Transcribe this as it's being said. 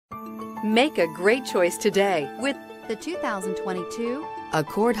Make a great choice today with the 2022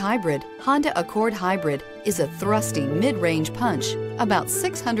 Accord Hybrid. Honda Accord Hybrid is a thrusty mid-range punch, about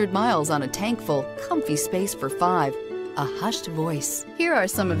 600 miles on a tank full, comfy space for 5, a hushed voice. Here are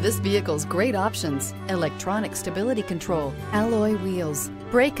some of this vehicle's great options: electronic stability control, alloy wheels,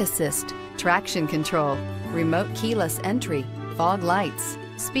 brake assist, traction control, remote keyless entry, fog lights,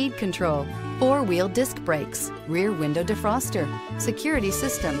 speed control, 4-wheel disc brakes, rear window defroster, security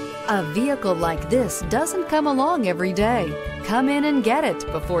system. A vehicle like this doesn't come along every day. Come in and get it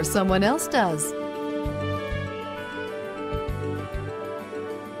before someone else does.